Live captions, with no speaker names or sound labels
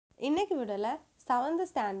இன்னைக்கு வீடியோவில் 7th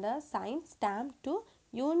standard science stamp to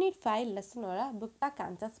unit 5 லெசனோட book back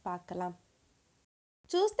answers பார்க்கலாம்.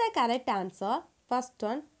 Choose the correct answer. First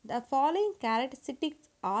one, the following characteristics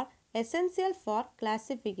are essential for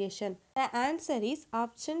classification. The answer is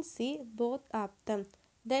option C, both of them.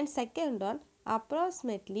 Then second one,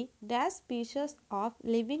 approximately dash species of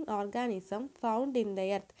living organism found in the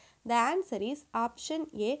earth. The answer is option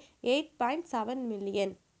A, 8.7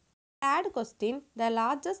 million. Third question, the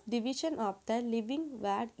largest division of the living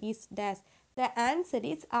world is dash. The answer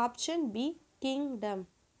is option B, kingdom.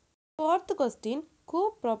 Fourth question, who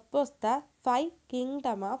proposed the 5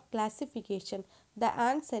 kingdom of classification? The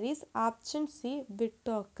answer is option C,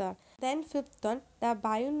 Whitaker. Then fifth one, the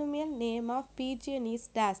binomial name of pigeon is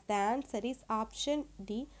dash. The answer is option D,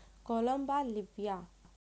 Columba livia.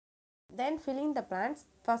 Then filling the blanks.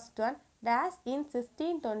 First one, dash in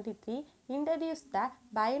 1623 introduced the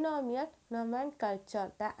binomial nomenclature.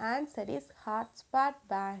 The answer is hotspot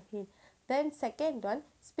Bahin. Then second one,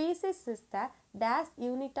 species is the dash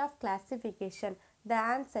unit of classification. The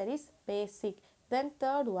answer is basic. Then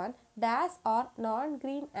third one, dash are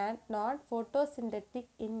non-green and non-photosynthetic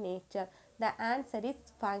in nature. The answer is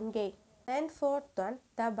fungi. Then fourth one,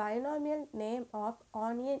 the binomial name of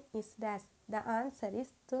onion is dash. The answer is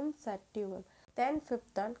Thumsativum. Then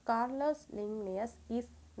fifth one, Carlos Linnaeus is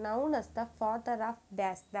known as the father of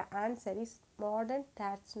dash. The answer is modern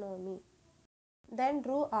taxonomy. Then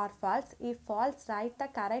true or false? If false, write the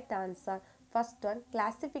correct answer. First one,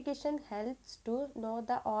 classification helps to know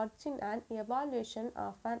the origin and evolution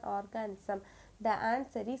of an organism. The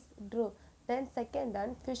answer is true. Then second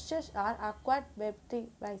one, fishes are aquatic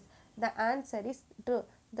vertebrates. The answer is true.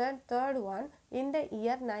 Then third one, in the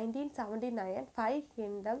year 1979, 5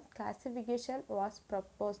 kingdom classification was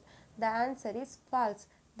proposed. The answer is false.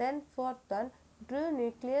 Then fourth one, true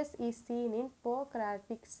nucleus is seen in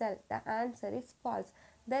prokaryotic cell. The answer is false.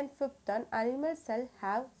 Then fifth one, animal cell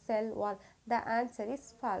have cell wall. The answer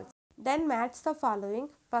is false. Then match the following.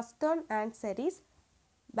 First one answer is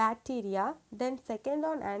bacteria. Then second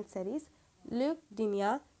one answer is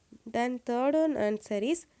leukemia. Then third one answer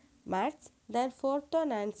is mats. Then fourth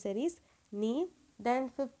one answer is neem. Then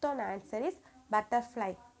fifth one answer is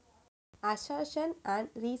butterfly. Assertion and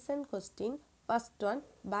reason question. First one,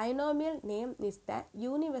 binomial name is the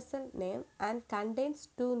universal name and contains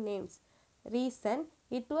two names. Reason,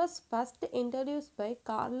 it was first introduced by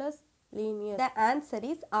Carlos Linnaeus. The answer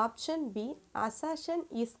is option B. Assertion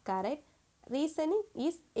is correct. Reasoning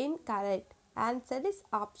is incorrect. Answer is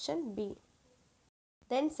option B.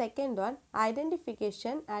 Then second one,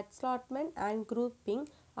 identification, assortment and grouping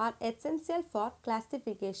are essential for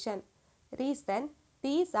classification. Reason,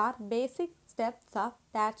 these are basic steps of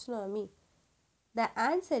taxonomy. The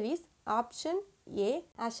answer is option A.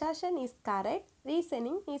 Assertion is correct.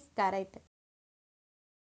 Reasoning is correct.